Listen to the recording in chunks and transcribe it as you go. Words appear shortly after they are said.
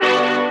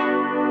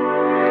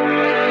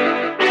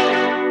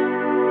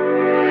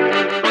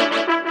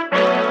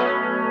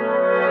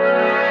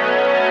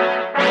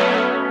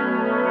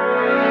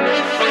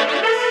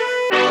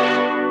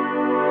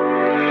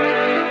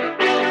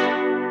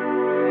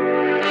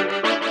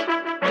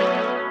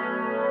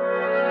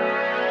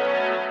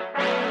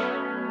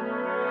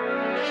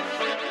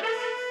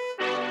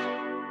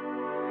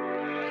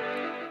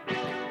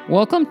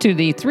Welcome to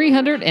the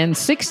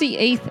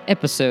 368th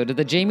episode of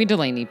the Jamie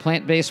Delaney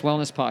Plant-Based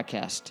Wellness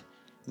Podcast.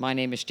 My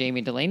name is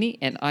Jamie Delaney,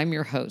 and I'm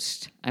your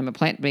host. I'm a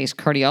plant-based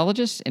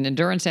cardiologist and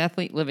endurance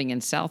athlete living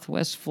in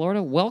Southwest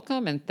Florida.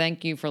 Welcome, and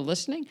thank you for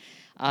listening.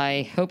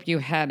 I hope you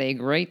had a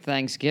great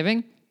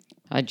Thanksgiving.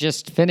 I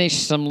just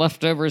finished some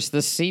leftovers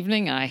this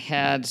evening. I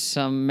had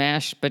some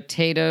mashed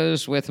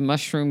potatoes with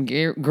mushroom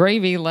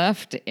gravy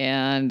left,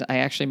 and I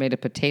actually made a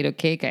potato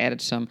cake. I added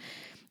some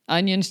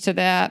onions to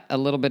that, a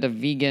little bit of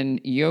vegan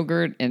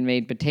yogurt, and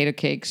made potato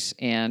cakes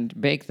and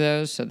baked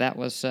those. So that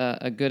was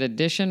a good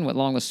addition,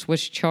 along with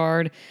Swiss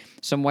chard,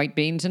 some white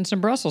beans, and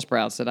some Brussels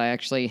sprouts that I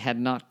actually had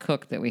not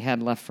cooked that we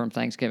had left from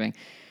Thanksgiving.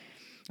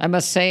 I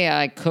must say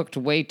I cooked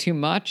way too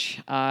much.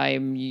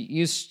 I'm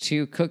used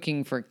to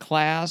cooking for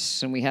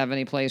class, and we have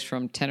any place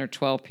from 10 or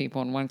 12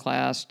 people in one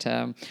class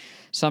to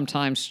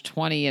sometimes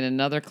 20 in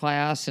another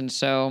class. And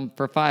so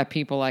for 5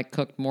 people, I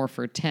cooked more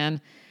for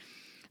 10.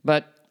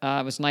 But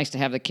it was nice to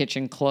have the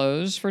kitchen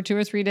closed for 2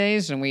 or 3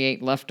 days, and we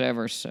ate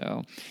leftovers,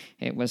 so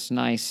it was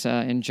nice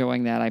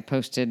enjoying that. I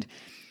posted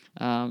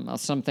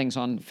some things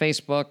on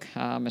Facebook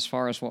as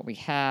far as what we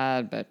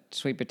had, but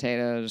sweet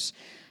potatoes,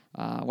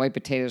 white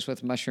potatoes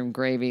with mushroom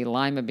gravy,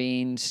 lima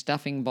beans,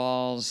 stuffing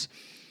balls,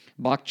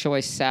 bok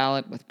choy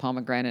salad with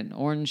pomegranate and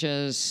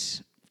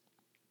oranges.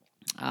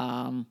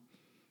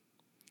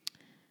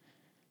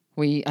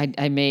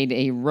 I made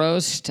a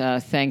roast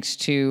thanks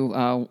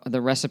to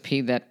the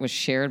recipe that was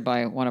shared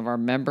by one of our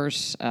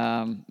members,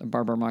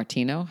 Barbara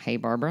Martino. Hey,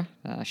 Barbara.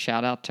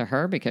 Shout out to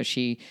her because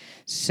she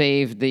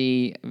saved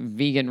the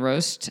vegan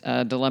roast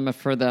dilemma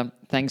for the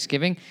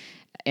Thanksgiving.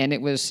 And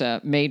it was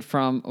made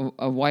from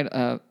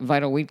a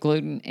vital wheat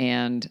gluten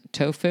and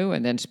tofu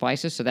and then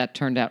spices, so that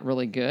turned out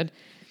really good.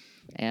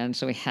 And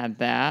so we had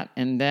that.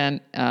 And then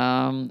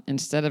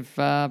instead of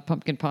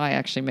pumpkin pie, I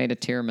actually made a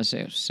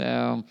tiramisu.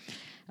 So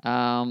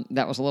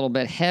that was a little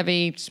bit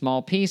heavy,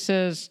 small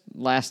pieces,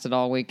 lasted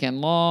all weekend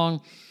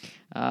long,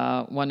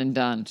 one and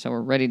done. So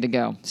we're ready to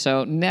go.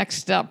 So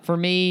next up for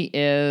me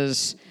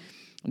is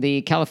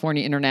the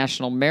California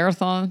International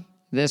Marathon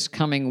this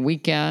coming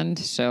weekend.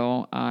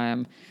 So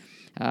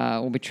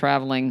we'll be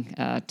traveling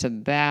to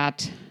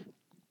that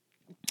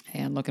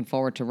and looking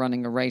forward to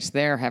running a race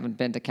there. Haven't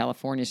been to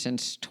California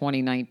since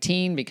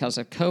 2019 because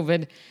of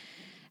COVID.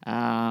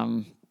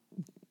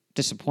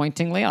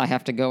 Disappointingly, I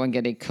have to go and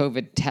get a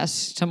COVID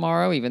test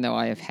tomorrow, even though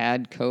I have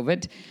had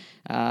COVID,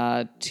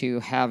 to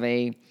have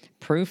a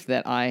proof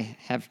that I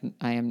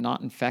am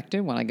not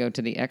infected when I go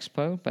to the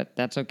expo. But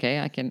that's okay.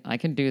 I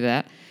can do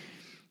that.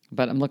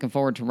 But I'm looking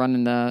forward to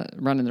running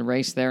the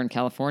race there in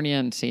California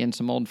and seeing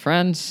some old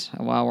friends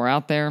while we're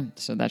out there.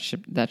 So that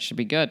should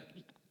be good.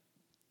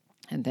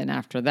 And then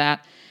after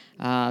that,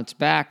 it's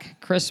back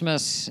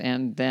Christmas,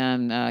 and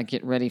then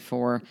get ready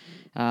for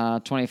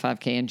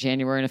 25K in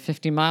January and a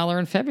 50-miler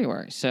in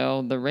February.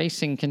 So the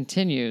racing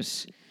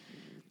continues.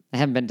 I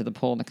haven't been to the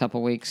pool in a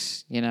couple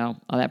weeks. You know,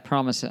 that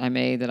promise that I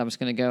made that I was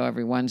going to go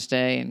every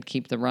Wednesday and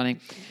keep the running.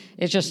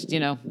 It's just,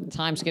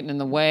 time's getting in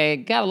the way.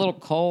 Got a little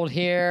cold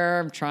here.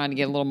 I'm trying to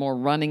get a little more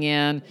running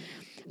in.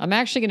 I'm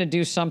actually going to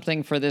do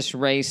something for this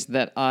race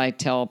that I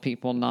tell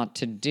people not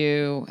to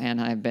do,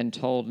 and I've been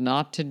told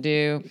not to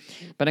do.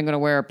 But I'm going to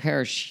wear a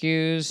pair of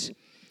shoes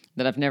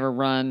that I've never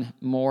run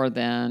more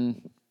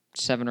than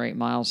 7 or 8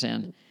 miles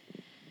in.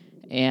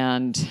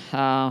 And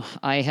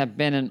I have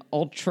been an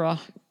ultra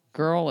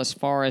girl as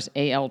far as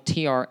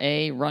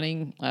ALTRA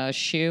running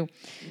shoe.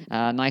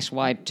 Nice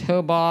wide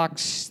toe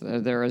box.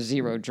 They're a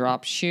zero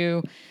drop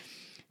shoe.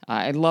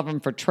 I love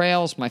them for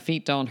trails. My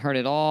feet don't hurt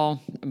at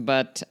all.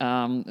 But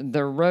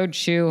the road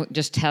shoe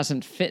just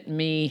hasn't fit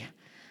me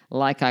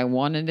like I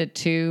wanted it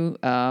to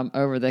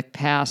over the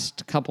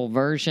past couple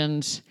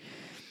versions.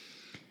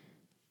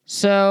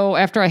 So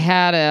after I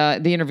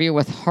had the interview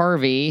with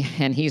Harvey,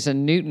 and he's a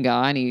Newton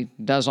guy, and he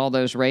does all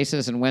those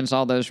races and wins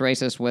all those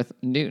races with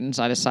Newtons,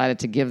 I decided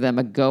to give them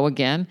a go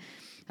again.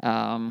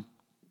 So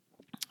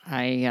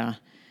I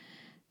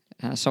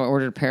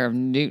ordered a pair of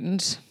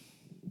Newtons.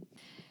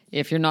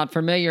 If you're not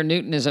familiar,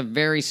 Newton is a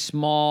very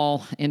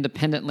small,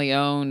 independently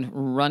owned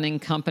running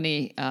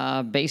company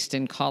based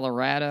in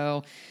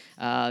Colorado.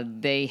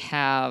 They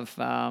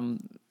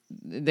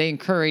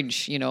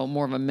encourage,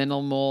 more of a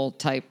minimal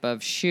type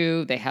of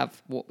shoe. They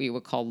have what we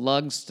would call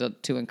lugs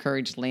to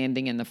encourage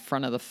landing in the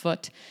front of the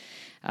foot.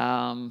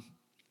 And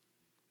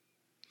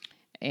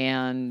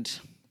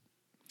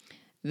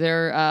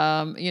they're,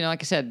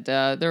 like I said,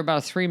 they're about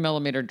a 3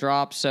 millimeter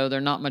drop, so they're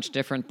not much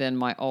different than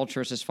my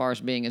Ultras as far as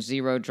being a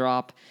zero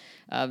drop.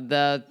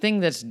 The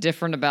thing that's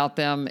different about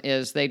them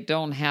is they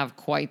don't have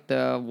quite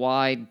the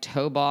wide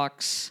toe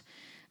box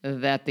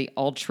that the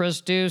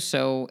Ultras do,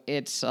 so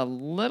it's a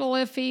little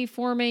iffy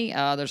for me.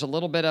 There's a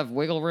little bit of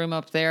wiggle room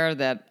up there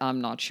that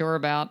I'm not sure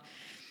about.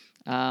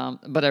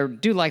 But I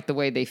do like the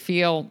way they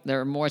feel.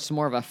 It's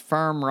more of a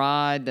firm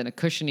ride than a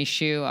cushiony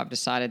shoe. I've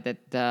decided that,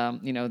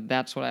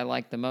 that's what I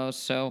like the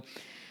most. So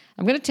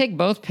I'm going to take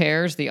both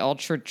pairs, the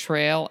Ultra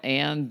Trail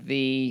and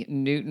the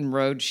Newton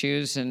Road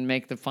shoes, and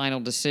make the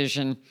final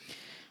decision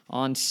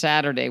on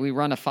Saturday. We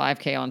run a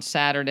 5K on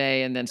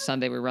Saturday, and then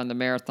Sunday we run the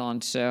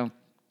marathon. So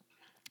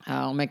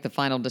I'll make the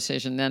final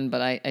decision then.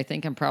 But I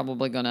think I'm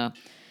probably going to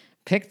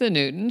pick the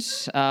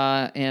Newtons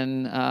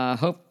and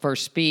hope for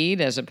speed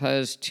as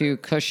opposed to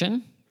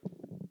cushion.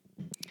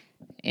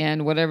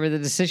 And whatever the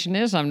decision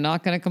is, I'm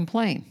not going to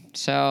complain.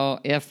 So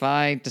if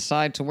I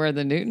decide to wear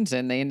the Newtons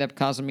and they end up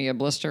causing me a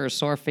blister or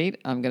sore feet,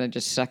 I'm going to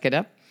just suck it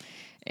up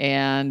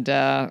and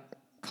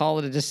call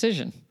it a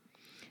decision.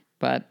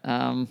 But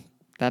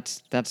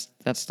that's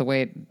the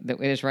way it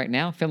is right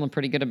now. Feeling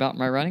pretty good about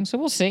my running, so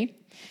we'll see.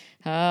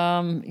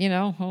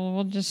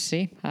 We'll just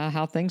see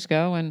how things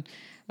go. And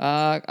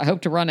I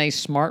hope to run a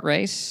smart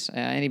race.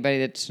 Anybody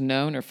that's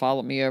known or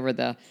followed me over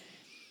the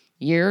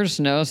years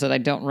knows that I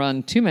don't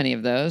run too many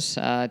of those.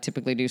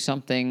 Typically do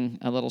something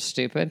a little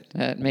stupid.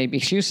 It may be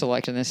shoe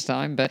selection this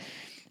time, but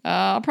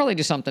I'll probably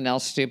do something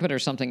else stupid or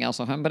something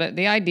else at home. But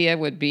the idea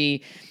would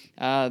be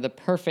the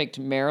perfect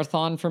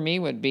marathon for me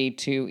would be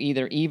to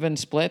either even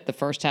split the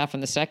first half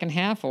and the second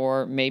half,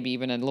 or maybe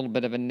even a little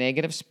bit of a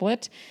negative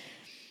split.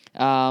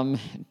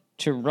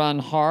 To run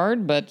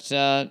hard, but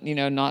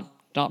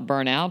not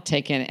burn out.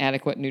 Take in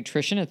adequate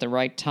nutrition at the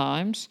right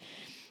times.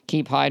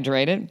 Keep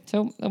hydrated.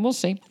 So we'll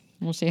see.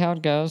 We'll see how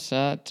it goes.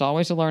 It's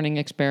always a learning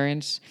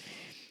experience.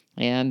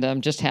 And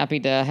I'm just happy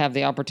to have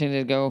the opportunity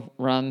to go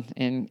run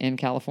in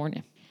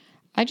California.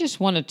 I just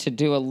wanted to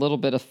do a little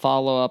bit of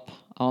follow-up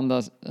on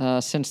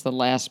since the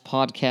last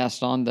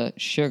podcast on the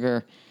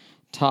sugar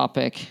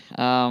topic.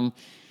 I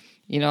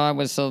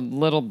was a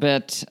little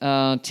bit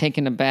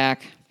taken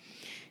aback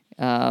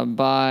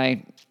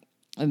by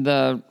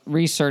the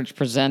research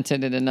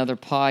presented in another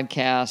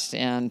podcast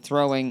and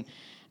throwing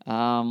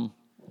in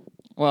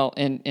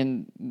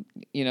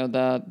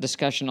the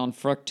discussion on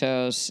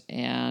fructose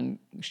and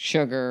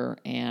sugar,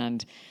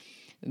 and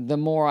the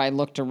more I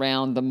looked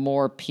around, the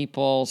more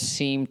people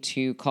seem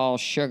to call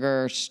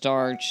sugar,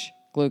 starch,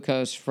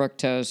 glucose,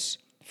 fructose,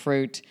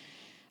 fruit,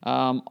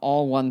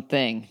 all one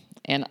thing.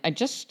 And I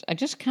just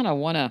kind of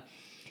want to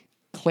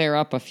clear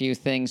up a few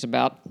things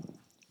about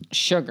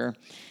sugar.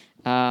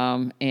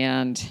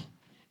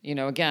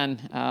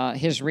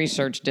 His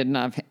research did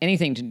not have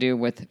anything to do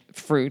with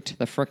fruit,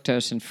 the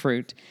fructose in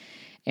fruit.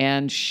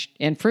 And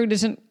fruit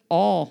isn't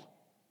all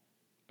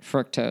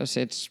fructose.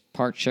 It's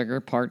part sugar,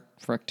 part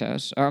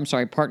fructose.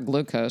 Part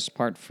glucose,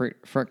 part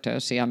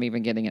fructose. See, I'm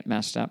even getting it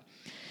messed up.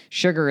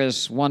 Sugar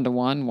is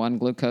 1-to-1, 1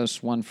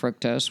 glucose, 1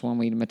 fructose when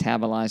we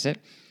metabolize it.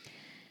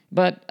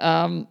 But,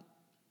 when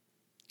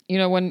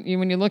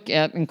you look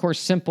at, and of course,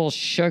 simple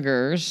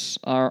sugars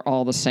are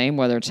all the same,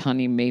 whether it's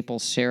honey, maple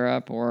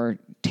syrup, or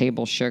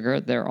table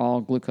sugar, they're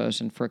all glucose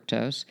and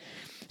fructose.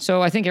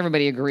 So I think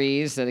everybody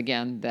agrees that,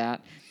 again,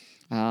 that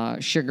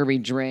sugary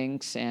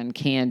drinks and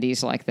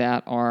candies like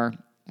that are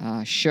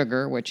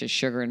sugar, which is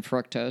sugar and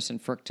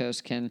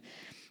fructose can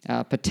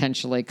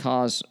potentially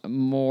cause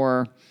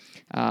more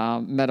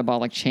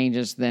metabolic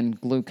changes than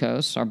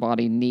glucose. Our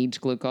body needs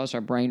glucose.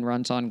 Our brain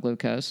runs on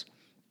glucose.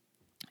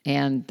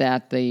 And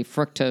that the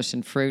fructose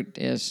in fruit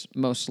is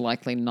most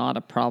likely not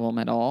a problem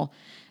at all,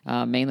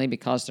 mainly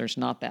because there's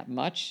not that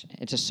much.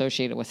 It's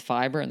associated with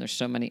fiber, and there's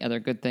so many other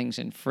good things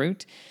in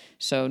fruit.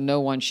 So no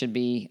one should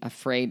be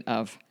afraid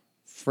of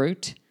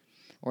fruit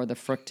or the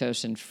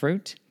fructose in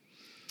fruit.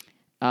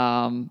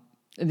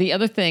 The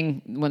other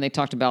thing, when they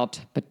talked about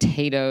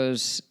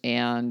potatoes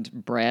and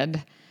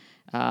bread,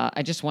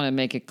 I just want to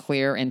make it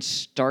clear, and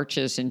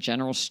starches in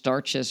general,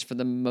 starches for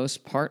the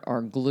most part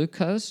are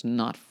glucose,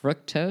 not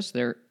fructose.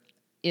 There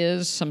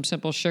is some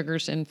simple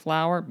sugars in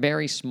flour,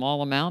 very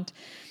small amount,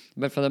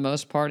 but for the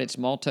most part, it's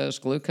maltose,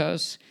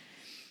 glucose.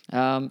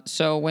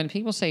 So when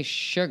people say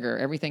sugar,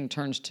 everything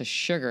turns to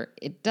sugar.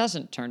 It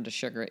doesn't turn to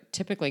sugar. It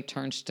typically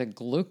turns to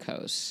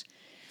glucose.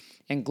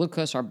 And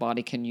glucose our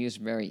body can use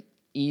very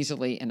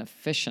easily and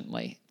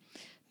efficiently.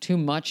 Too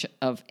much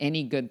of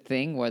any good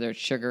thing, whether it's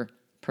sugar,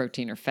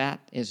 protein, or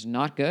fat, is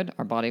not good.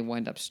 Our body will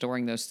end up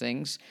storing those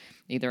things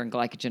either in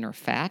glycogen or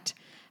fat.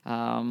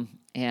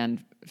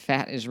 And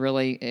fat is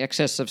really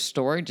excessive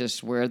storage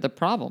is where the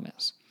problem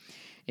is.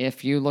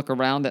 If you look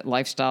around at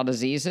lifestyle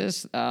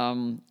diseases,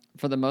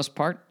 for the most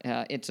part,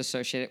 it's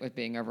associated with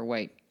being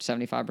overweight.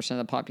 75% of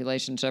the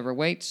population is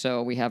overweight,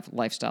 so we have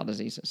lifestyle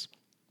diseases.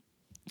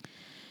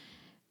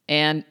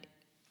 And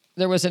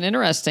there was an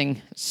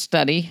interesting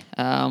study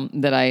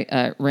that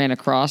I ran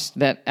across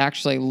that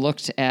actually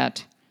looked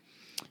at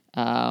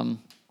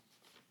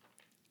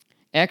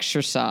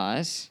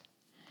exercise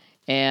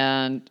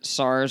and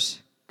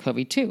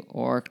SARS-CoV-2,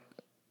 or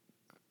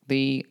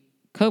the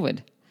COVID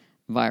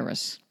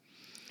virus.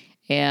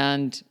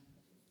 And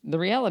the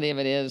reality of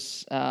it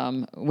is,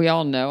 we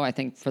all know, I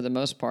think for the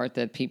most part,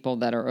 that people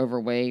that are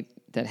overweight,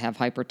 that have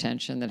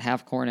hypertension, that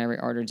have coronary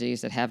artery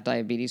disease, that have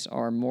diabetes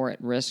are more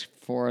at risk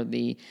for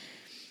the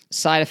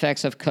side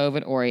effects of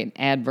COVID or an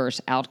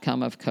adverse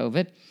outcome of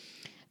COVID.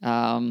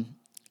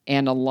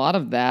 And a lot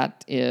of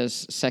that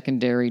is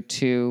secondary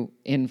to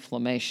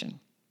inflammation.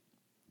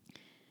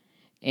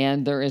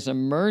 And there is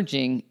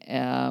emerging,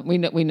 we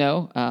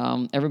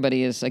know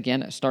everybody is,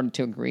 again, started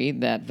to agree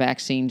that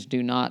vaccines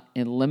do not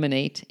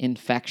eliminate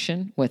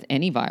infection with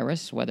any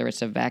virus, whether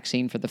it's a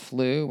vaccine for the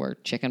flu or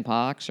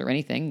chickenpox or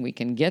anything. We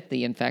can get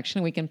the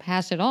infection, we can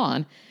pass it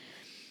on.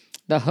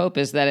 The hope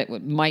is that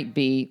it might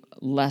be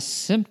less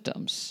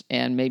symptoms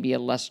and maybe a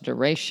less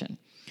duration.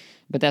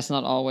 But that's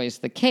not always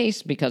the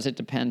case because it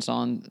depends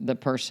on the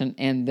person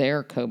and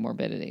their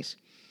comorbidities.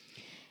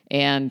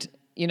 And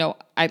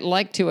I'd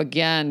like to,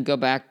 again, go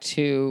back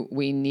to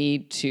we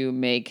need to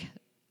make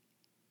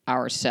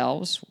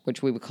ourselves,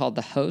 which we would call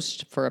the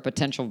host for a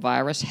potential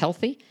virus,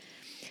 healthy,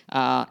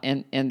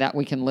 and that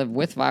we can live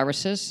with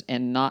viruses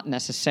and not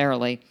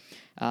necessarily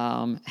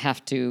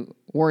have to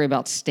worry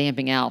about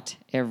stamping out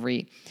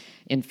every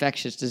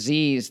infectious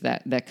disease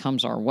that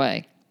comes our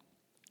way.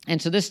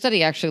 And so this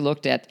study actually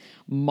looked at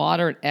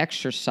moderate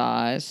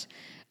exercise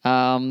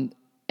and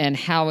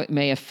how it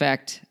may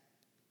affect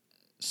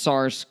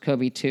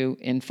SARS-CoV-2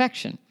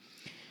 infection.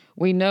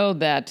 We know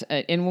that,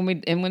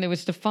 when it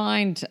was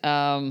defined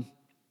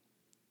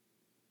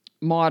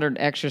moderate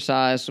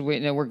exercise,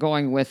 we're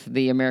going with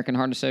the American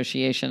Heart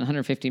Association,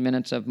 150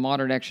 minutes of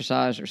moderate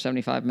exercise or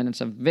 75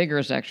 minutes of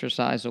vigorous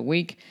exercise a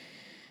week.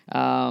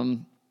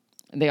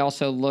 They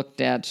also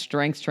looked at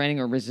strength training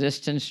or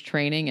resistance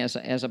training as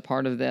a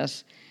part of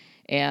this.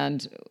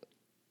 And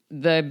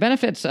the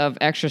benefits of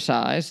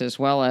exercise, as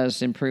well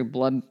as improved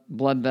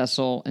blood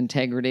vessel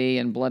integrity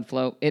and blood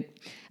flow, it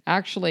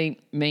actually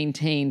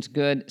maintains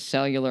good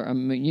cellular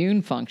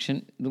immune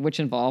function, which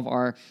involve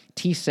our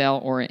T cell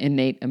or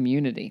innate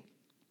immunity.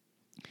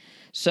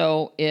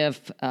 So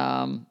if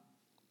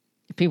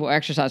people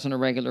exercise on a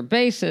regular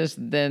basis,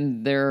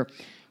 then their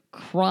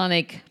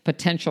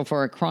potential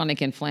for a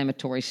chronic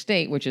inflammatory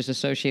state, which is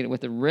associated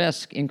with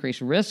the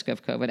increased risk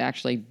of COVID,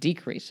 actually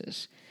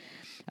decreases.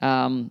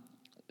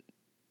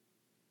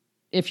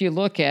 If you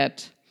look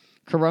at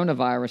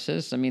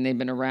coronaviruses, they've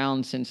been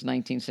around since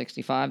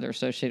 1965. They're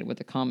associated with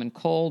the common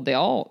cold. They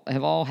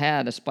have all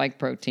had a spike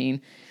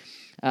protein.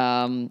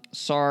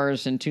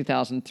 SARS in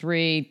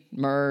 2003,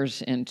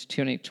 MERS in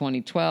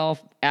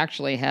 2012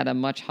 actually had a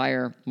much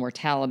higher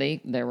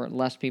mortality. There were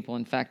less people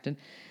infected.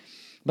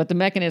 But the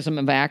mechanism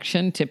of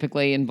action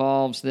typically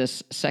involves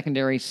this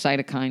secondary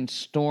cytokine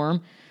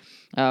storm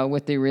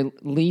with the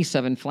release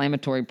of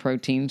inflammatory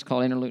proteins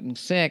called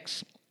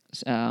interleukin-6,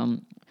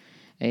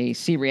 a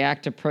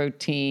C-reactive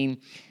protein.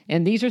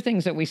 And these are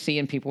things that we see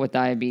in people with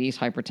diabetes,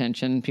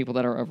 hypertension, people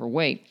that are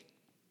overweight.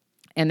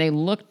 And they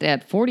looked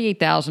at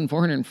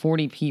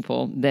 48,440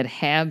 people that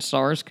had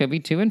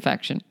SARS-CoV-2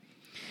 infection.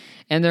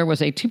 And there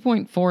was a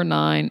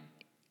 2.49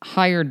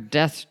 higher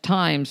death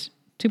times,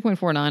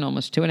 2.49,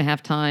 almost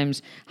 2.5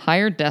 times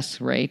higher death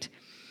rate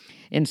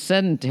in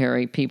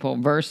sedentary people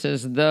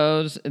versus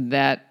those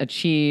that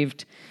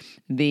achieved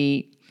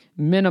the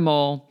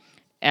minimal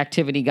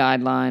activity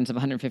guidelines of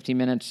 150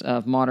 minutes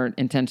of moderate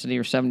intensity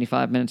or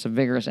 75 minutes of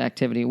vigorous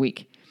activity a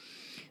week.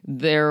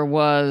 There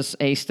was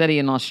a study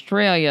in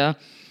Australia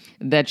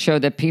that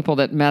showed that people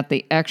that met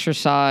the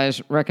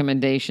exercise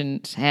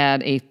recommendations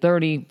had a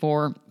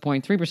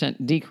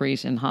 34.3%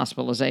 decrease in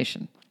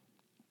hospitalization.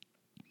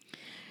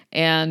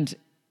 And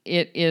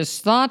it is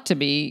thought to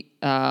be,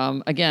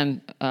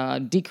 the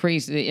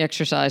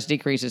exercise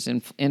decreases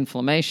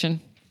inflammation,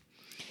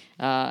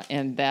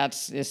 and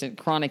is a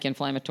chronic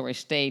inflammatory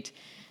state.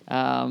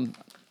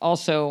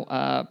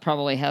 Also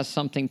probably has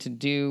something to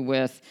do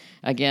with,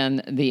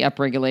 again, the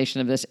upregulation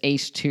of this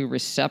ACE2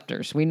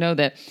 receptors. We know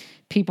that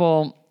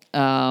people,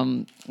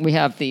 we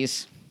have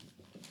these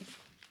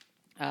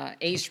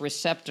ACE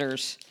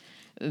receptors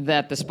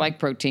that the spike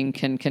protein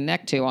can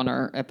connect to on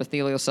our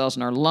epithelial cells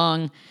in our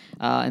lung,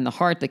 in the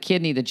heart, the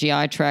kidney, the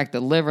GI tract,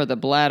 the liver, the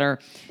bladder.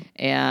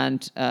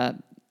 And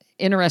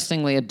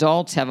interestingly,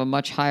 adults have a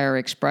much higher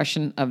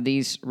expression of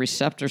these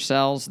receptor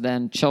cells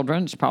than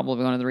children. It's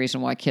probably one of the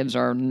reasons why kids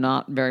are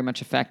not very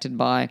much affected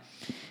by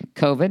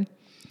COVID.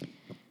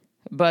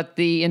 But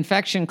the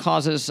infection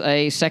causes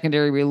a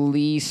secondary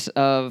release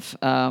of,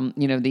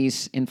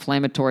 these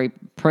inflammatory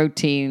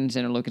proteins,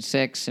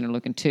 interleukin-6,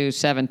 interleukin-2,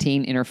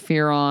 17,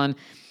 interferon,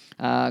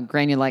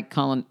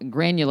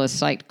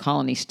 granulocyte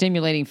colony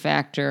stimulating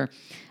factor,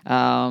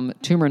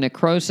 tumor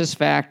necrosis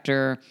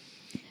factor.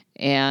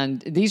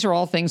 And these are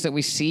all things that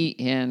we see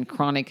in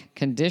chronic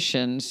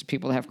conditions,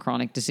 people that have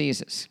chronic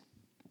diseases.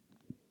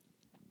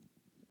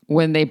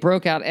 When they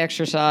broke out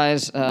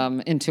exercise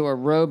into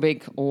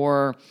aerobic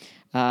or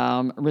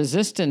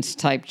resistance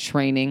type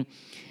training,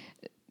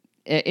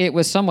 it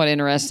was somewhat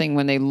interesting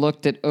when they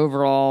looked at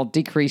overall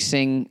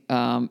decreasing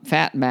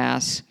fat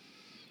mass.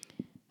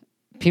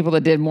 People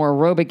that did more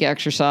aerobic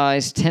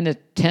exercise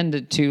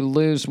tended to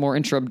lose more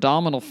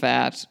intra-abdominal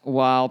fat,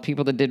 while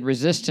people that did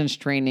resistance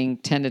training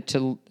tended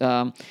to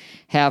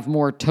have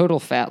more total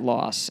fat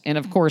loss. And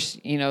of course,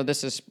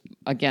 this is,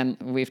 again,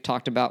 we've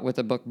talked about with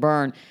the book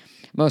Burn,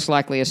 most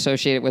likely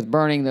associated with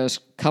burning those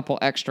couple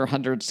extra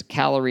hundreds of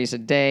calories a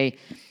day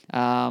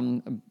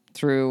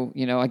through,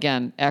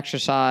 again,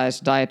 exercise,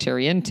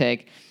 dietary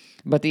intake.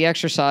 But the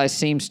exercise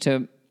seems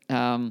to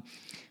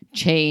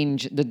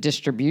change the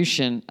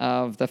distribution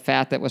of the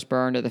fat that was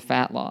burned or the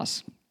fat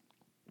loss.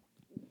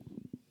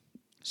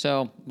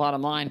 So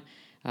bottom line,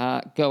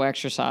 go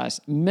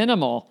exercise.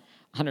 Minimal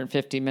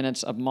 150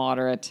 minutes of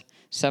moderate,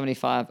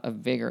 75 of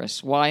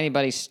vigorous. Why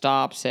anybody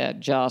stops at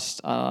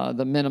just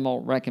the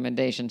minimal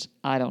recommendations,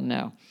 I don't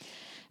know.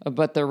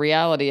 But the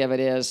reality of it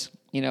is,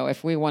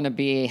 if we want to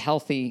be a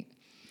healthy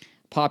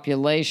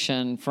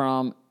population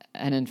from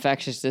an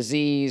infectious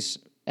disease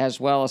as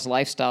well as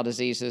lifestyle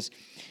diseases,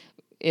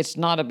 it's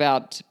not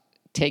about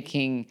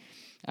taking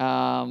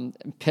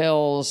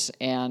pills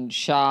and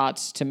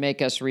shots to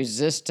make us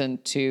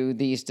resistant to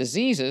these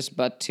diseases,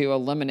 but to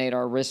eliminate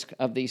our risk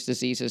of these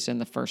diseases in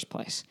the first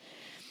place.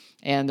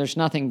 And there's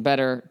nothing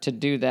better to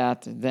do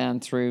that than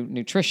through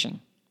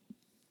nutrition.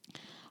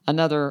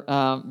 Another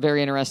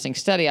very interesting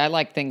study, I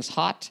like things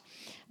hot.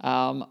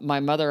 My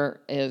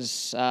mother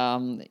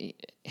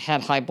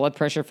had high blood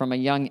pressure from a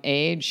young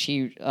age.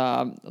 She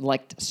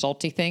liked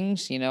salty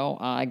things.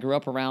 I grew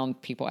up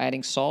around people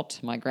adding salt.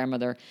 My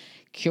grandmother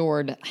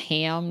cured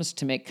hams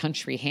to make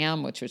country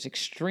ham, which was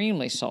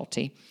extremely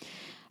salty.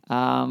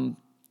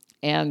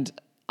 And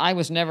I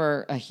was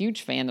never a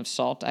huge fan of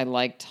salt. I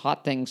liked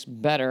hot things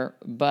better.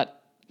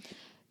 But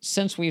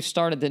since we've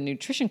started the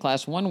nutrition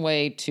class, one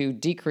way to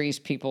decrease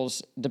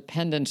people's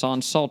dependence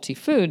on salty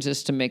foods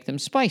is to make them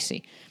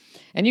spicy.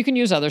 And you can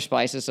use other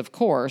spices, of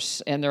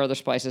course, and there are other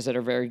spices that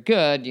are very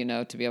good,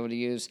 to be able to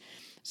use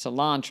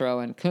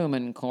cilantro and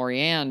cumin,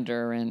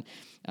 coriander and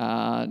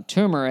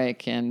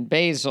turmeric and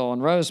basil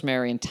and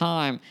rosemary and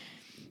thyme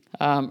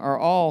are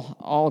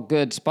all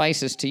good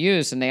spices to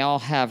use, and they all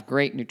have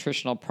great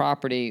nutritional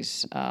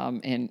properties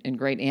and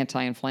great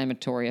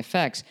anti-inflammatory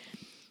effects.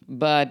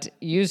 But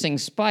using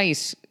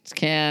spice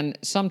can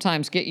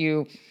sometimes get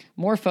you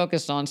more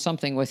focused on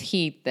something with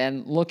heat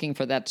than looking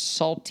for that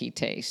salty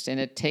taste. And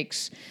it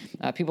takes,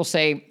 people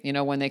say,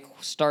 when they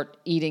start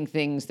eating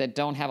things that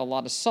don't have a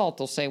lot of salt,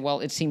 they'll say, well,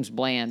 it seems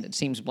bland. It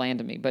seems bland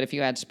to me. But if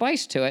you add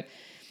spice to it,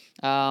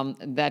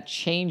 that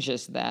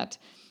changes that.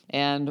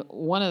 And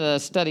one of the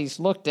studies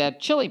looked at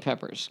chili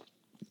peppers.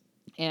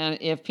 And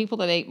if people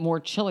that ate more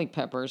chili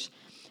peppers,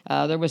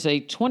 there was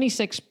a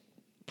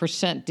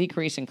 26%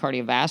 decrease in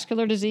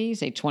cardiovascular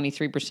disease, a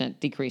 23%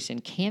 decrease in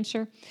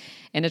cancer,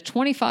 and a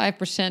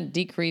 25%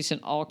 decrease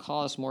in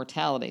all-cause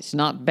mortality. It's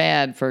not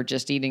bad for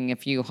just eating a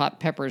few hot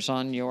peppers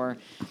on your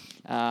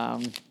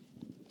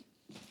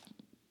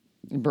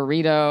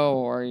burrito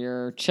or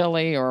your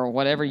chili or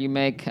whatever you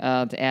make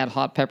to add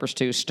hot peppers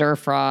to, stir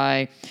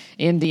fry,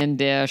 Indian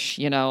dish,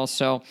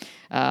 So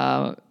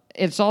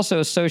it's also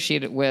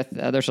associated with,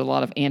 there's a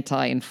lot of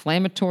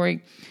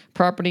anti-inflammatory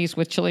properties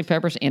with chili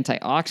peppers,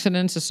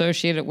 antioxidants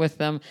associated with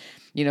them.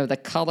 The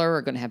color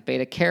are going to have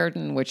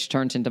beta-carotene, which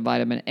turns into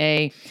vitamin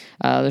A.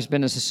 There's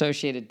been this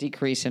associated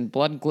decrease in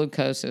blood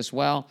glucose as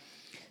well.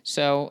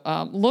 So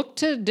look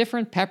to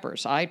different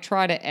peppers. I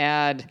try to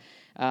add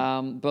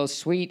both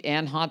sweet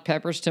and hot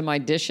peppers to my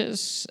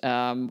dishes.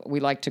 We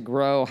like to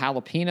grow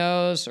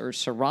jalapenos or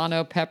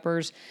serrano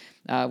peppers.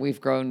 We've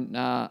grown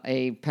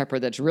a pepper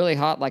that's really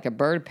hot, like a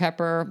bird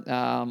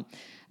pepper.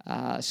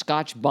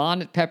 Scotch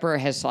bonnet pepper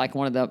has like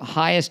one of the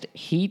highest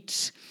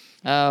heats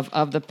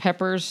of the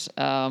peppers.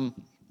 And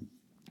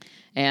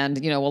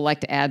we'll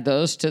like to add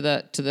those to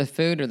the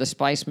food or the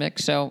spice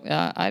mix. So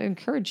I'd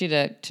encourage you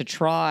to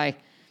try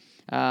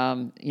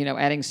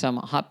adding some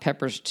hot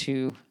peppers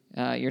to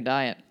your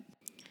diet.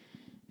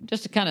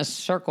 Just to kind of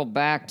circle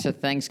back to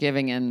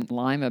Thanksgiving and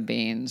lima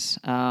beans,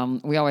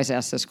 we always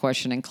ask this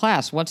question in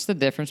class: what's the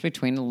difference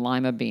between a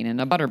lima bean and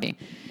a butter bean?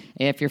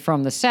 If you're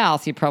from the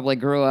South, you probably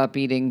grew up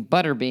eating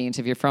butter beans.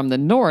 If you're from the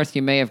North,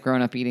 you may have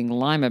grown up eating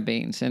lima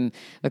beans. And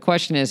the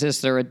question is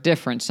there a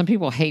difference? Some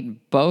people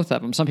hate both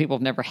of them. Some people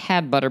have never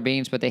had butter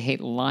beans, but they hate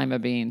lima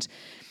beans.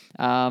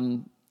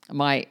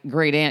 My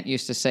great aunt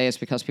used to say it's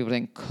because people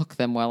didn't cook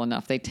them well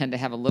enough. They tend to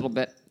have a little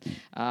bit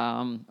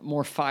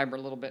more fiber,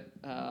 a little bit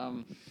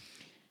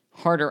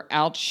harder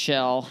out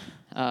shell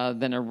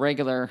than a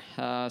regular,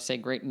 say,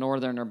 Great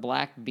Northern or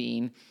black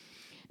bean.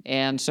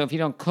 And so if you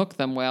don't cook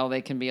them well,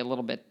 they can be a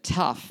little bit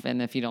tough.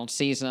 And if you don't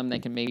season them, they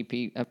can maybe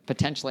be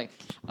potentially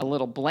a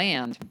little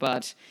bland.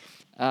 But,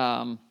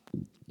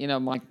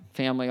 my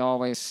family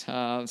always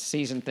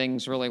seasoned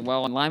things really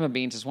well. And lima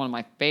beans is one of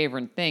my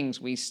favorite things.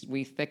 We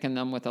thicken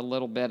them with a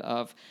little bit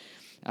of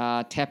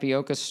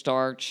tapioca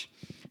starch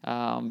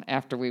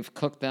after we've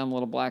cooked them, a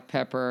little black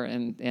pepper,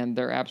 and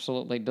they're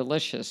absolutely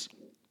delicious.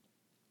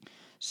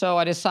 So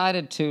I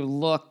decided to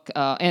look,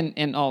 and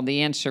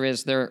the answer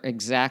is they're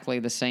exactly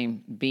the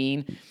same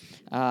bean.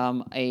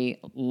 A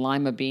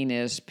lima bean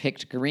is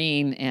picked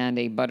green, and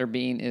a butter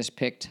bean is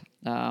picked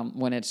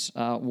when it's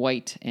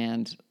white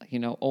and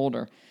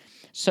older.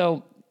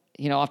 So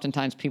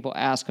oftentimes people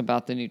ask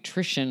about the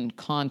nutrition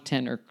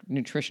content or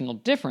nutritional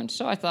difference.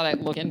 So I thought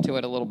I'd look into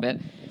it a little bit.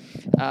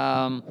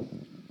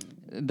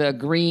 The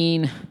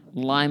green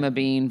lima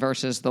bean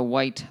versus the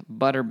white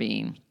butter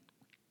bean.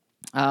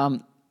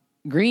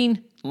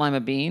 Green lima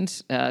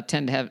beans they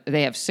have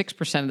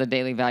 6% of the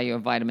daily value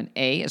of vitamin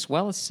A, as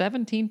well as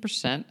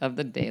 17% of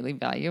the daily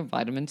value of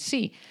vitamin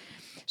C.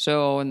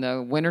 So in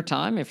the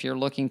wintertime, if you're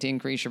looking to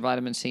increase your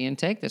vitamin C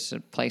intake, this is a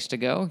place to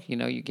go.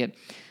 You get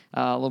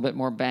a little bit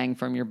more bang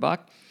from your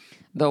buck.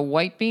 The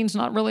white bean's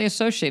not really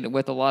associated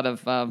with a lot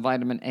of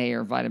vitamin A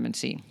or vitamin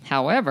C.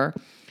 However,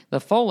 the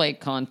folate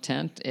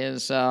content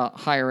is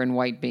higher in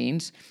white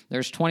beans.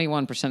 There's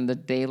 21% of the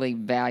daily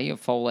value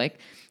of folate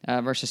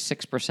versus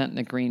 6% in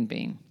the green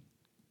bean.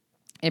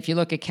 If you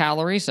look at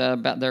calories,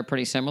 they're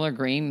pretty similar.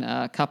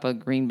 A cup of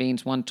green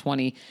beans,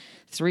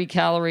 123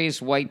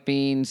 calories. White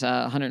beans,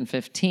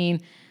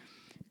 115.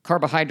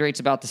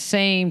 Carbohydrates about the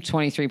same,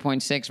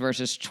 23.6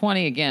 versus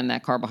 20. Again,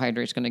 that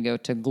carbohydrate is going to go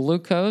to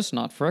glucose,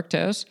 not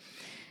fructose.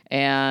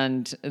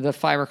 And the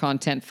fiber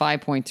content,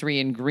 5.3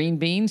 in green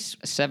beans,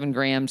 7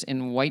 grams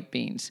in white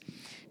beans.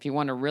 If you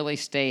want to really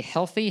stay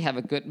healthy, have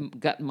a good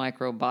gut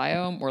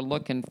microbiome, we're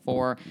looking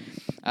for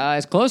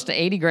as close to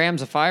 80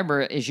 grams of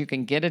fiber as you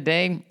can get a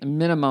day,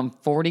 minimum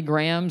 40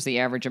 grams. The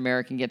average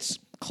American gets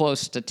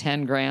close to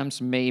 10 grams,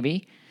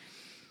 maybe.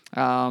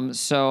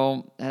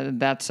 So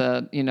that's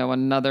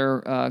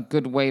another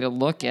good way to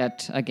look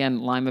at,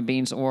 again, lima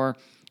beans or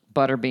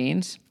butter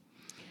beans.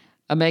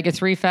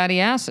 Omega-3 fatty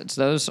acids.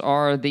 Those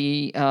are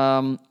the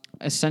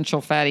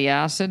essential fatty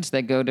acids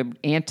that go to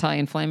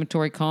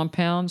anti-inflammatory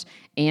compounds,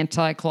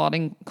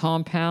 anti-clotting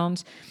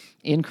compounds,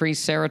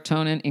 increase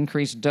serotonin,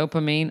 increase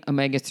dopamine.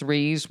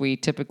 Omega-3s, we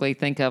typically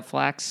think of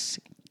flax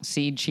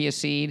seed, chia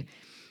seed,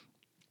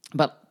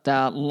 but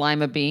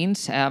lima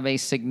beans have a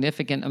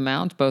significant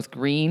amount, both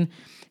green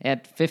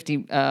at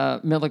 50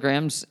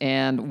 milligrams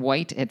and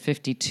white at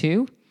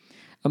 52.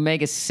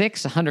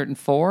 Omega-6,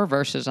 104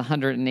 versus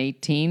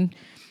 118.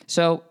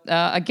 So,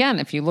 again,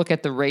 if you look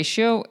at the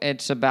ratio,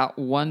 it's about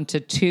 1 to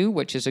 2,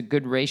 which is a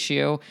good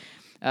ratio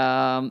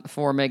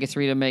for omega-3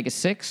 to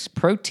omega-6.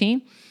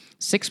 Protein,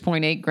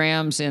 6.8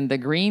 grams in the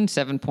green,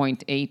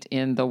 7.8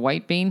 in the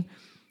white bean.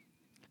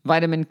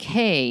 Vitamin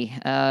K,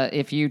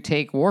 if you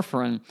take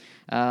warfarin,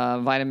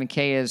 vitamin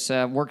K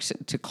works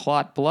to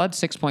clot blood,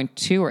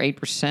 6.2 or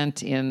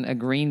 8% in a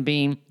green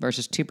bean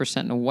versus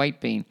 2% in a white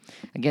bean.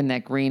 Again,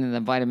 that green and the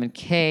vitamin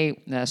K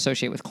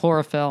associate with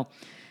chlorophyll.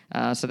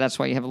 So that's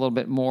why you have a little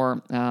bit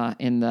more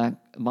in the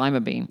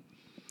lima bean.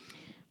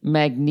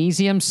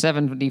 Magnesium,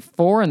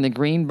 74 in the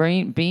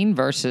green bean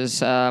versus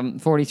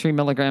 43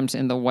 milligrams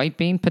in the white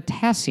bean.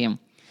 Potassium,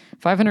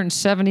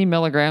 570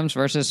 milligrams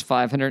versus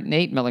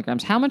 508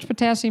 milligrams. How much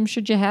potassium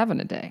should you have in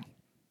a day?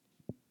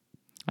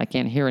 I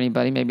can't hear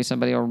anybody. Maybe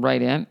somebody will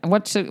write in.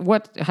 What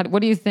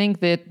do you think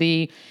that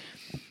the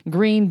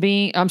green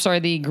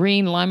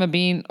lima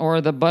bean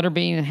or the butter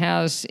bean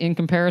has in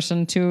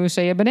comparison to,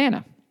 say, a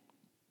banana?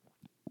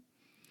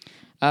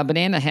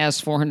 Banana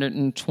has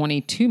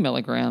 422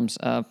 milligrams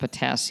of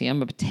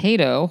potassium.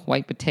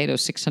 White potato,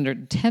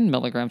 610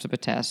 milligrams of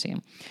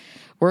potassium.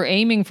 We're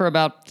aiming for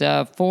about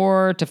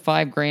 4 to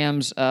 5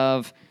 grams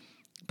of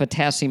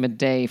potassium a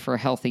day for a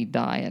healthy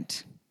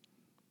diet.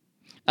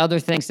 Other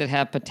things that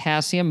have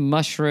potassium,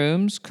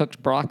 mushrooms,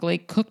 cooked broccoli,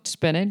 cooked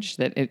spinach,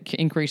 that it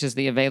increases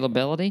the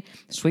availability.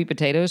 Sweet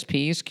potatoes,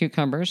 peas,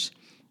 cucumbers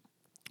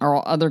are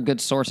all other good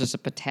sources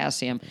of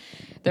potassium.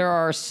 There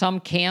are some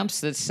camps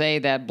that say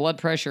that blood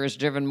pressure is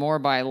driven more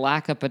by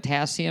lack of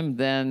potassium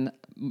than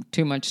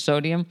too much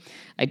sodium.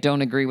 I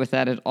don't agree with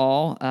that at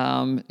all.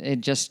 It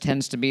just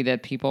tends to be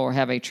that people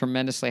have a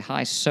tremendously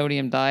high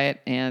sodium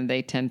diet, and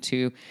they tend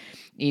to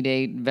eat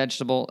a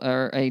vegetable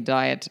or a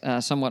diet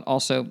somewhat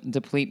also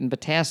deplete in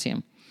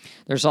potassium.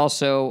 There's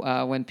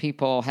also when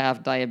people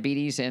have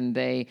diabetes and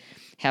they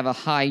have a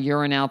high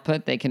urine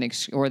output,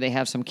 or they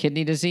have some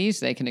kidney disease,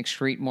 they can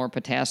excrete more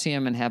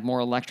potassium and have more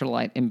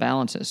electrolyte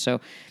imbalances.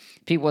 So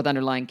people with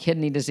underlying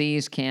kidney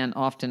disease can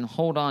often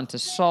hold on to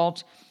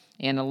salt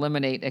and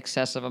eliminate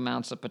excessive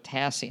amounts of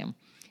potassium.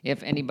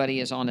 If anybody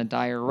is on a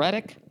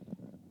diuretic,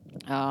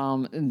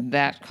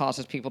 that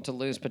causes people to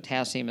lose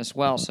potassium as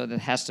well, so that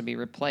has to be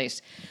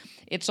replaced.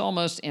 It's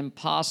almost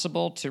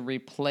impossible to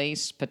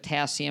replace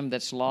potassium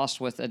that's lost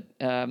with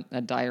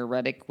a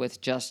diuretic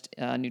with just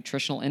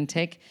nutritional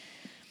intake,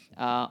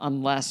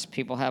 unless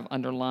people have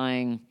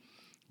underlying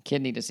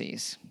kidney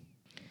disease.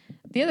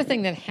 The other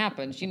thing that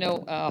happens,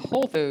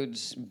 whole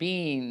foods,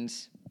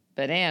 beans,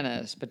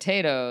 bananas,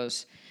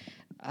 potatoes,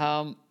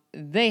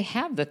 they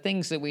have the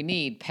things that we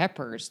need,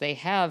 peppers. They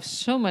have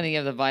so many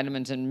of the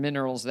vitamins and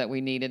minerals that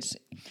we need. It's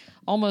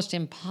almost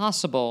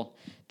impossible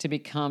to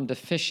become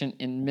deficient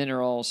in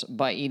minerals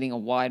by eating a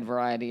wide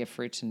variety of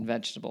fruits and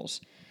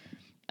vegetables,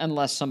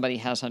 unless somebody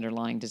has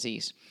underlying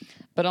disease.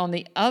 But on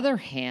the other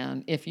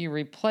hand, if you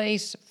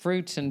replace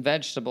fruits and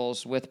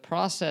vegetables with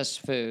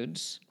processed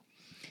foods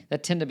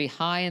that tend to be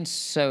high in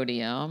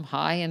sodium,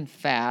 high in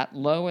fat,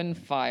 low in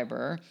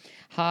fiber,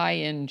 high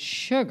in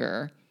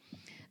sugar,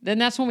 then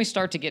that's when we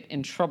start to get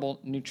in trouble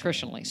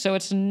nutritionally. So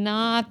it's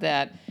not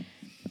that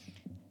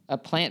a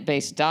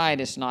plant-based diet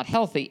is not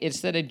healthy,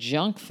 it's that a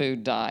junk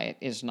food diet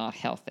is not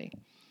healthy.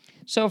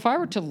 So if I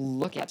were to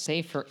look at,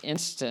 say, for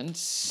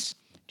instance,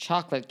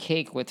 chocolate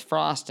cake with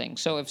frosting.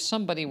 So if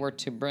somebody were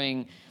to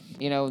bring,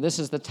 this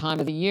is the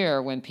time of the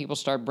year when people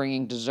start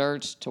bringing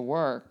desserts to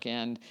work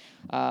and,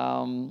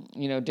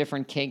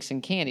 different cakes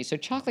and candy. So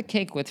chocolate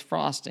cake with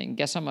frosting,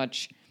 guess how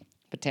much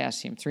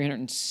potassium?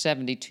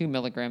 372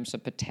 milligrams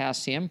of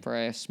potassium for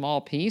a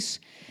small piece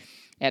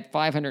at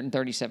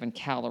 537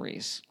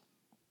 calories.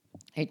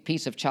 A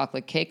piece of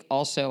chocolate cake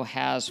also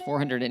has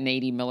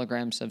 480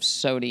 milligrams of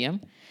sodium.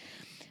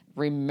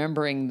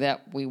 Remembering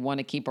that we want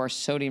to keep our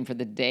sodium for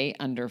the day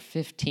under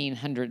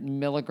 1,500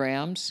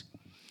 milligrams.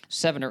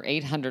 700 or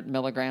 800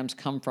 milligrams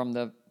come from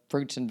the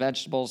fruits and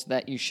vegetables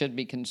that you should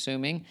be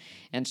consuming.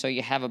 And so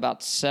you have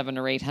about 700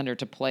 or 800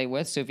 to play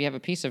with. So if you have a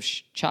piece of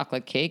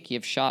chocolate cake,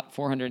 you've shot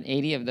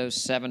 480 of those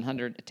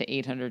 700 to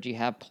 800 you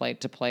have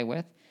to play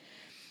with.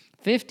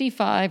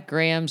 55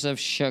 grams of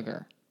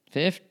sugar.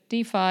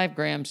 55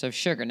 grams of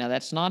sugar. Now,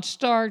 that's not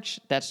starch.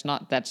 That's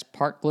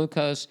part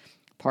glucose,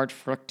 part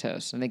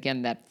fructose. And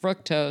again, that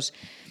fructose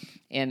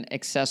in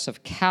excess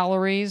of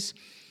calories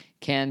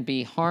can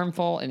be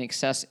harmful in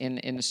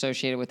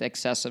associated with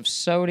excessive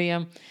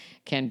sodium,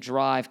 can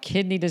drive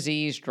kidney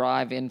disease,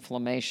 drive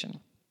inflammation.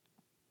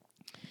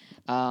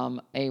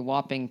 A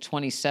whopping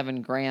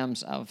 27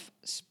 grams of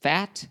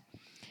fat.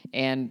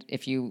 And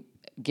if you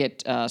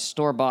get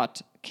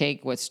store-bought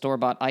cake with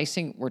store-bought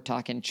icing, we're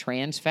talking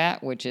trans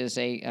fat, which is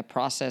a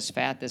processed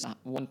fat that's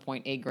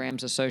 1.8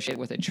 grams associated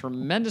with a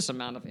tremendous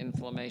amount of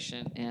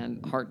inflammation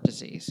and heart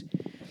disease.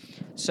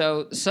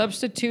 So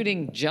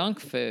substituting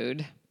junk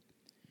food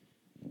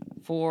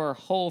for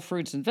whole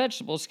fruits and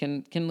vegetables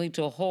can lead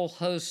to a whole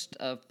host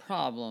of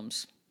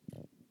problems.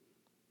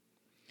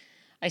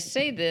 I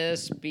say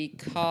this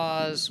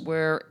because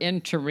we're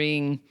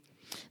entering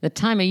the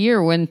time of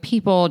year when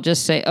people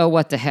just say, oh,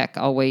 what the heck,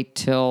 I'll wait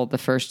till the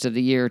first of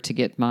the year to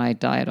get my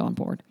diet on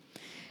board.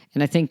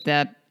 And I think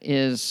that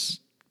is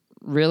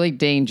really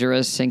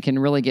dangerous and can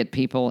really get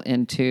people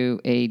into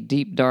a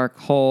deep, dark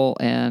hole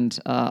and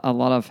a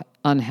lot of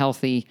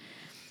unhealthy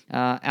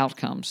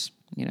outcomes.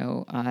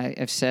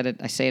 I've said it,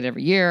 I say it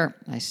every year,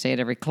 I say it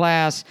every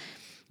class.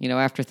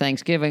 After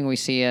Thanksgiving, we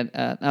see an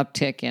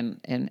uptick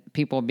in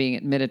people being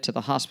admitted to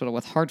the hospital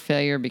with heart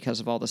failure because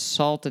of all the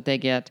salt that they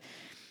get.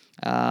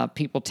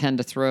 People tend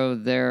to throw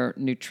their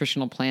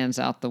nutritional plans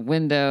out the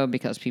window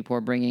because people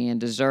are bringing in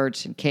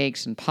desserts and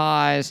cakes and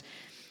pies,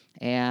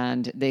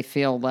 and they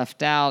feel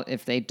left out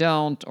if they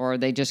don't, or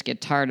they just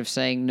get tired of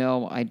saying,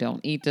 no, I don't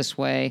eat this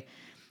way.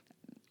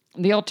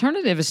 The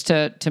alternative is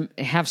to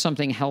have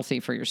something healthy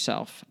for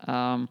yourself.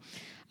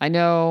 I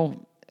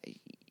know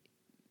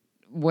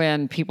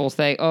when people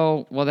say,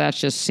 oh, well, that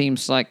just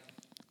seems like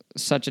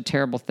such a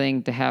terrible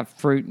thing to have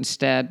fruit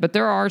instead, but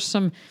there are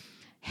some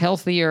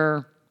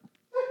healthier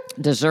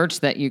desserts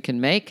that you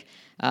can make.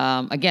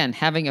 Again,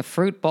 having a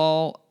fruit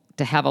bowl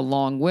to have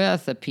along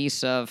with a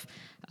piece of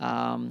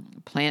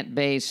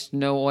plant-based,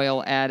 no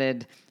oil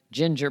added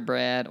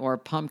gingerbread or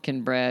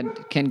pumpkin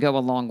bread can go a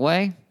long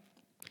way.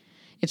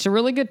 It's a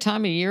really good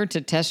time of year to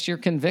test your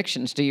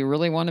convictions. Do you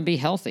really want to be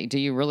healthy? Do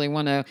you really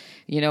want to,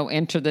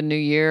 enter the new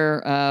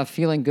year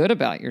feeling good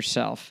about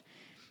yourself?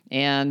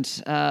 And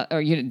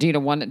do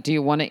you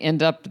want to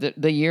end up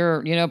the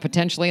year,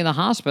 potentially in the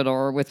hospital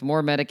or with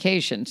more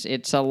medications?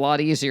 It's a lot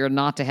easier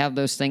not to have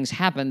those things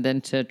happen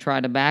than to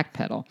try to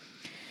backpedal.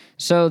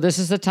 So this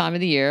is the time of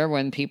the year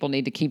when people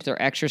need to keep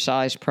their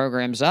exercise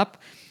programs up.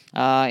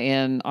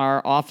 In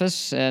our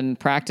office and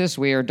practice,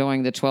 we are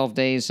doing the 12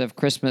 Days of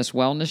Christmas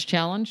Wellness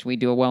Challenge. We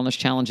do a wellness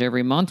challenge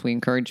every month. We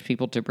encourage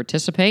people to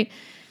participate.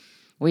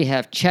 We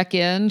have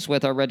check-ins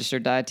with our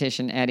registered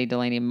dietitian, Addie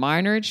Delaney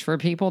Meinerich, for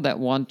people that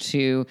want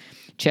to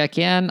check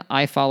in.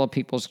 I follow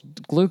people's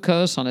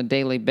glucose on a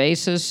daily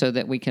basis so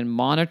that we can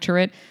monitor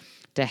it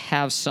to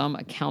have some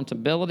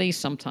accountability.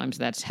 Sometimes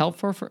that's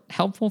helpful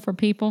for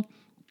people.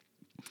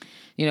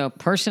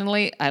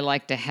 Personally, I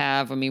like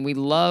to we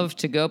love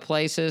to go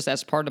places.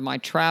 That's part of my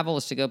travel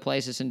is to go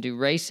places and do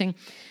racing.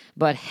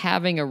 But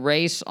having a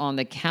race on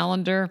the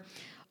calendar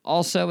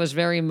also is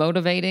very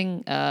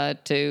motivating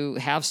to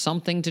have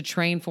something to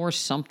train for,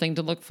 something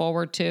to look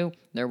forward to.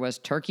 There was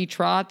turkey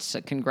trots.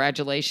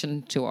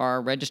 Congratulations to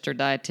our registered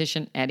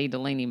dietitian, Addie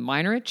Delaney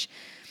Meinerich.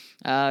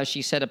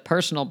 She set a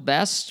personal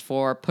best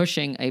for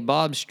pushing a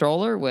Bob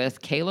stroller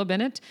with Caleb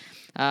in it.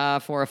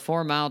 For a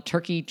 4-mile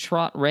turkey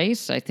trot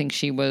race. I think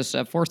she was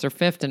fourth or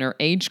fifth in her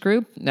age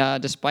group,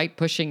 despite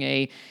pushing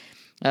a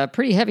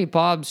pretty heavy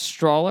Bob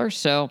stroller.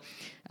 So,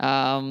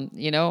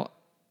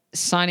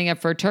 signing up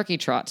for a turkey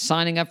trot,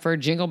 signing up for a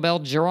Jingle Bell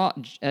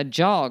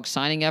jog,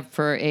 signing up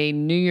for a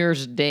New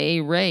Year's Day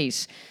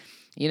race,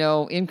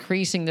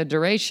 increasing the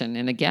duration.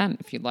 And again,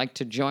 if you'd like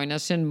to join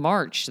us in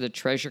March, the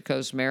Treasure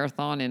Coast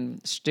Marathon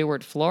in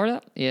Stuart,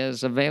 Florida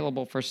is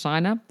available for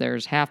sign up.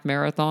 There's half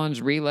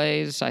marathons,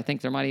 relays. I think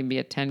there might even be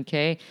a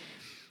 10K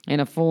and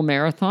a full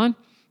marathon.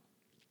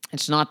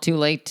 It's not too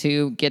late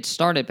to get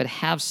started, but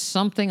have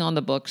something on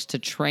the books to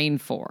train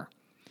for.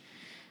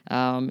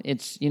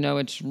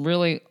 It's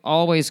really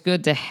always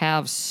good to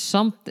have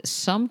some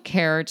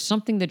carrot,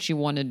 something that you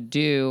want to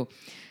do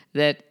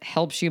that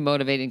helps you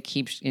motivate and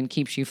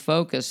keeps you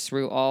focused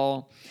through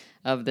all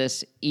of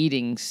this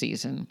eating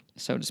season,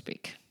 so to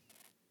speak.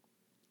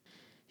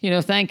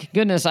 Thank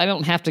goodness I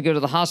don't have to go to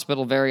the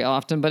hospital very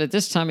often, but at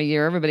this time of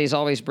year, everybody's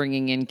always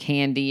bringing in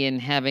candy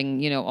and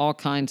having, all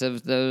kinds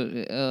of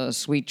the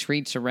sweet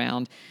treats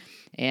around.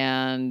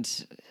 And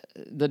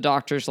the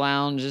doctor's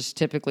lounge is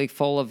typically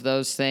full of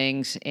those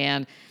things.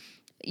 And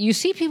you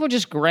see people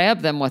just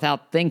grab them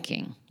without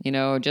thinking,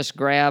 just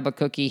grab a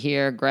cookie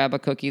here, grab a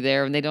cookie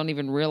there, and they don't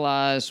even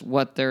realize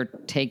what they're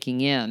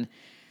taking in.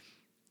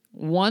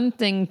 One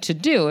thing to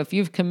do, if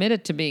you've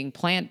committed to being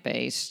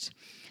plant-based,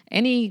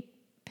 any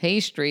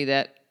pastry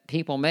that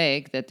people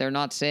make that they're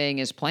not saying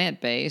is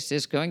plant-based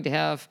is going to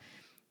have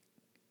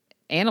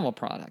animal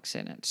products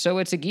in it. So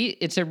it's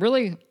a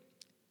really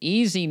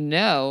easy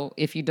no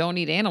if you don't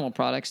eat animal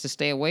products to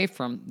stay away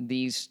from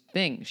these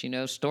things.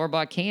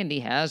 Store-bought candy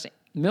has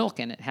milk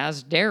in it,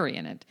 has dairy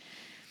in it.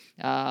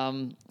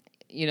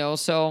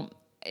 So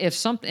if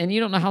something, and you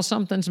don't know how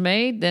something's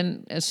made,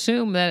 then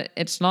assume that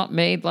it's not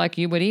made like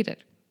you would eat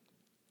it.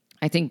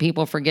 I think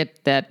people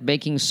forget that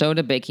baking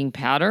soda, baking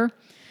powder,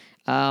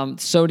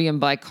 sodium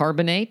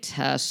bicarbonate.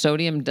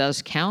 Sodium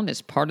does count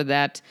as part of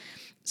that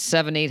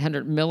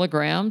 700-800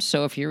 milligrams.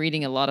 So if you're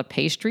eating a lot of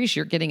pastries,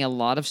 you're getting a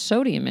lot of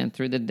sodium in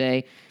through the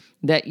day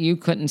that you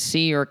couldn't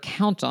see or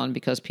count on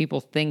because people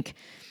think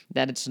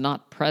that it's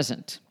not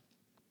present.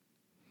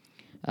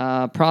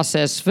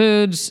 Processed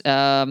foods,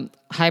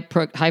 high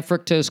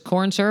fructose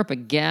corn syrup.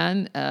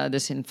 Again,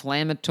 this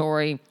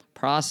inflammatory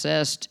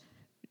processed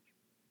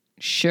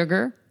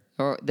sugar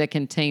that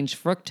contains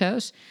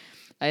fructose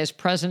is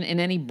present in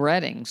any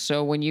breading.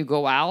 So when you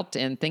go out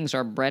and things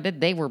are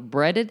breaded, they were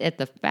breaded at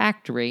the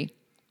factory,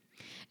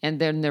 and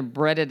then they're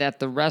breaded at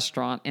the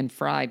restaurant and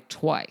fried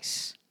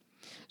twice.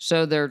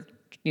 So they're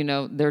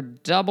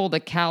double the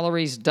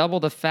calories, double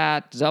the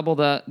fat, double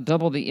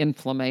the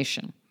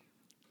inflammation.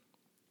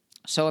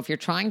 So if you're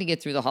trying to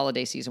get through the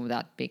holiday season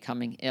without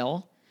becoming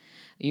ill,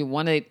 you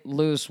want to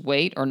lose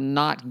weight or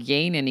not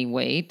gain any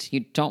weight, you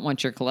don't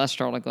want your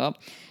cholesterol to go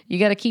up, you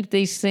got to keep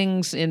these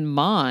things in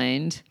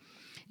mind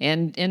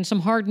and some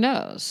hard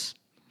no's.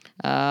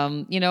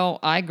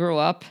 I grew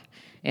up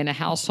in a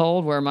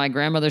household where my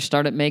grandmother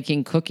started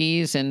making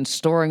cookies and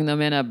storing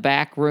them in a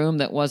back room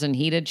that wasn't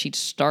heated. She'd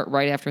start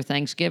right after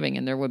Thanksgiving,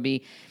 and there would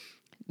be,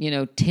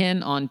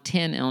 10 on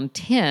 10 on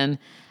 10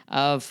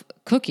 of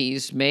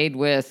cookies made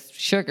with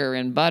sugar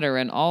and butter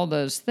and all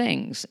those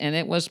things. And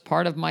it was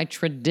part of my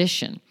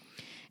tradition.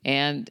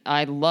 And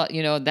I love,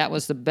 that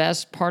was the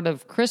best part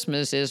of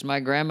Christmas is my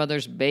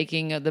grandmother's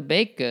baking of the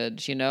baked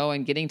goods,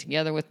 and getting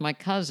together with my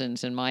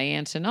cousins and my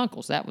aunts and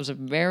uncles. That was a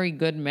very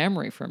good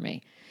memory for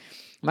me.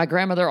 My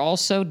grandmother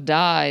also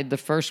died the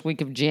first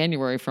week of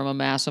January from a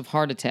massive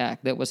heart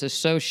attack that was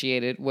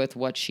associated with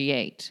what she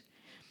ate,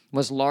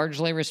 was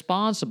largely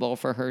responsible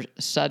for her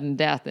sudden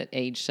death at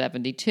age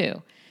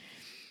 72.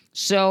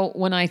 So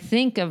when I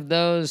think of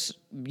those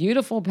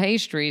beautiful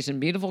pastries and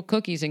beautiful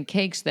cookies and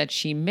cakes that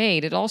she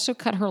made, it also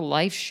cut her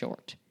life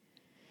short.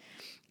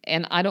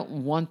 And I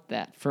don't want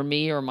that for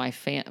me or my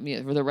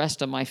family, for the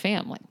rest of my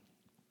family.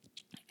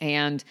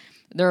 And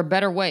there are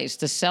better ways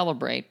to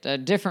celebrate,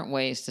 different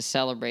ways to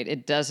celebrate.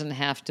 It doesn't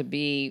have to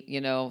be,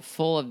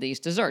 full of these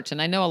desserts. And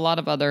I know a lot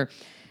of other,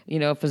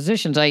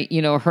 physicians. I,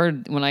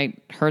 heard when I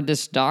heard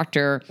this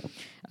doctor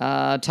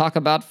talk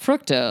about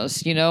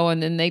fructose,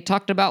 and then they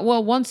talked about,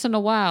 once in a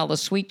while, a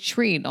sweet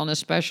treat on a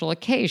special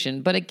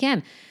occasion. But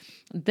again,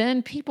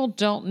 then people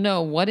don't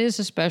know what is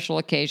a special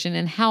occasion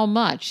and how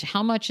much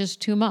is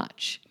too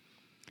much.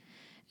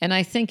 And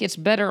I think it's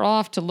better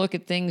off to look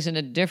at things in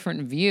a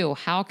different view.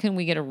 How can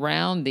we get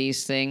around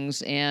these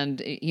things and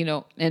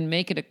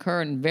make it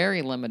occur in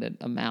very limited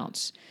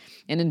amounts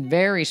and in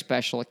very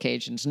special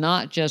occasions,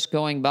 not just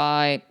going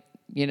by,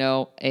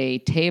 a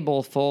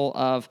table full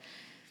of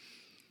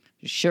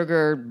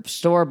sugar,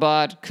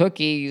 store-bought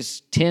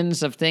cookies,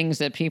 tins of things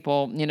that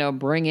people,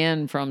 bring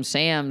in from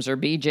Sam's or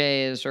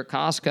BJ's or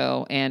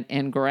Costco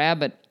and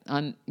grab it,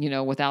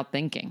 without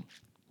thinking.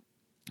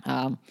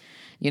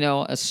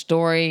 A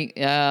story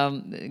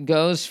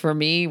goes for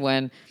me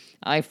when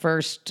I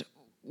first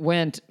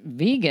went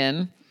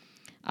vegan,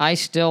 I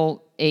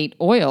still ate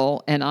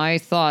oil, and I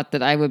thought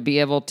that I would be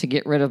able to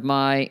get rid of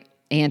my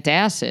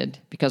antacid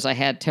because I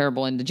had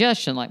terrible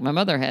indigestion, like my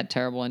mother had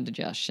terrible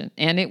indigestion.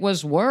 And it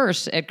was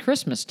worse at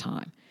Christmas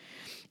time.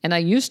 And I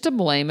used to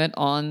blame it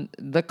on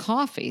the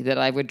coffee that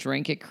I would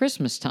drink at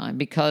Christmas time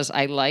because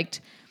I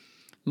liked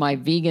my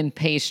vegan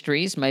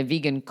pastries, my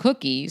vegan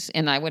cookies,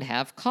 and I would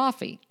have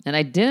coffee. And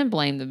I didn't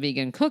blame the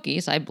vegan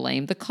cookies, I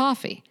blamed the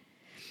coffee.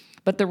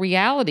 But the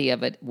reality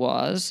of it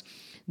was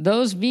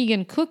those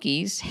vegan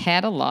cookies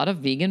had a lot of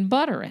vegan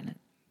butter in it.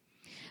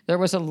 There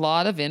was a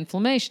lot of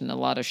inflammation, a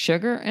lot of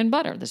sugar and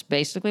butter. That's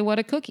basically what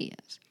a cookie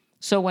is.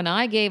 So when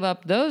I gave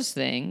up those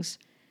things,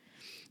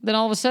 then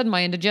all of a sudden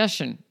my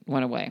indigestion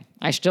went away.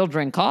 I still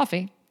drink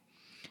coffee,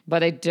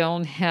 but I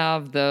don't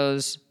have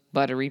those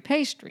buttery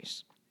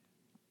pastries.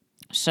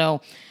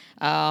 So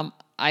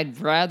I'd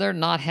rather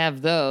not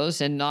have those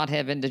and not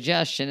have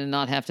indigestion and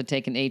not have to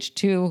take an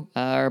H2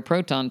 or a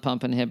proton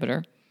pump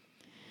inhibitor.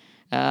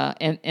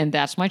 And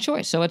that's my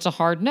choice. So it's a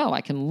hard no.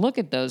 I can look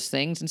at those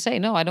things and say,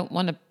 no, I don't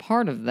want a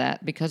part of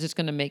that because it's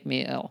going to make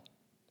me ill.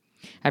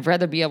 I'd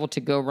rather be able to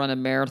go run a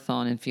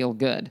marathon and feel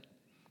good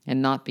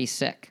and not be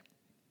sick.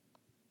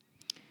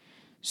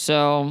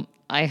 So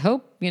I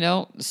hope,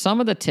 some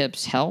of the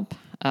tips help.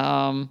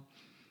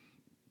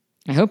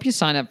 I hope you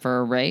sign up for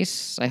a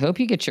race. I hope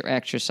you get your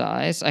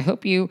exercise. I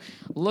hope you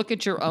look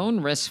at your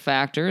own risk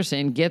factors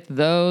and get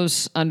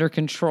those under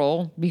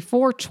control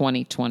before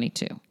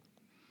 2022.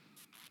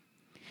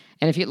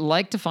 And if you'd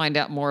like to find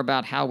out more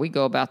about how we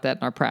go about that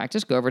in our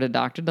practice, go over to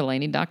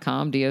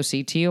drdelaney.com,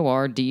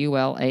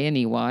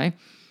 DoctorDulaney,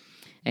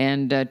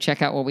 and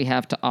check out what we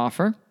have to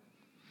offer.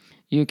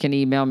 You can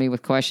email me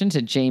with questions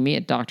at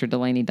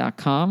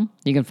jamie@drdelaney.com.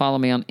 You can follow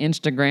me on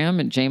Instagram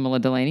at Jamila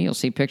Delaney. You'll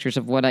see pictures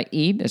of what I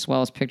eat as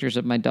well as pictures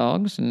of my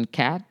dogs and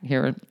cat.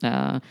 Here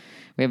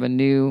we have a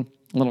new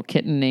little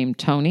kitten named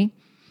Tony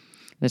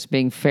that's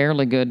being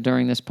fairly good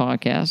during this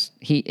podcast.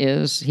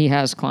 He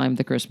has climbed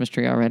the Christmas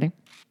tree already.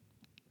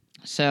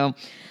 So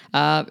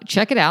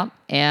check it out,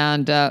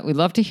 and we'd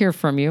love to hear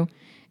from you.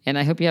 And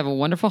I hope you have a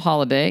wonderful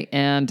holiday.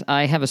 And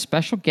I have a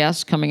special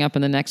guest coming up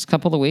in the next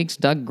couple of weeks,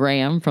 Doug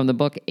Graham from the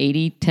book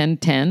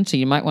 80-10-10. So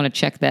you might want to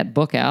check that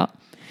book out.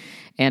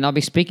 And I'll be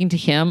speaking to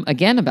him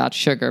again about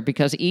sugar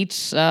because he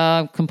eats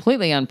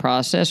completely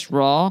unprocessed,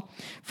 raw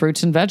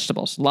fruits and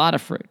vegetables, a lot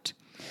of fruit.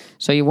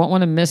 So you won't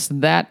want to miss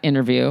that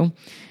interview.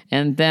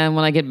 And then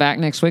when I get back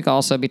next week, I'll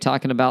also be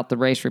talking about the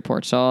race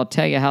report. So I'll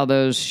tell you how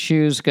those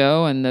shoes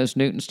go and those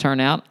Newtons turn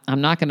out.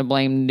 I'm not going to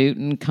blame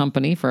Newton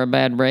Company for a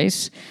bad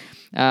race.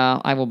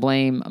 I will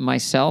blame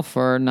myself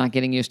for not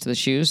getting used to the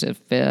shoes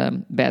if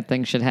bad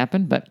things should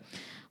happen, but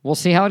we'll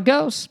see how it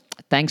goes.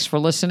 Thanks for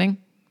listening.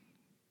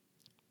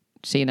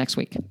 See you next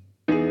week.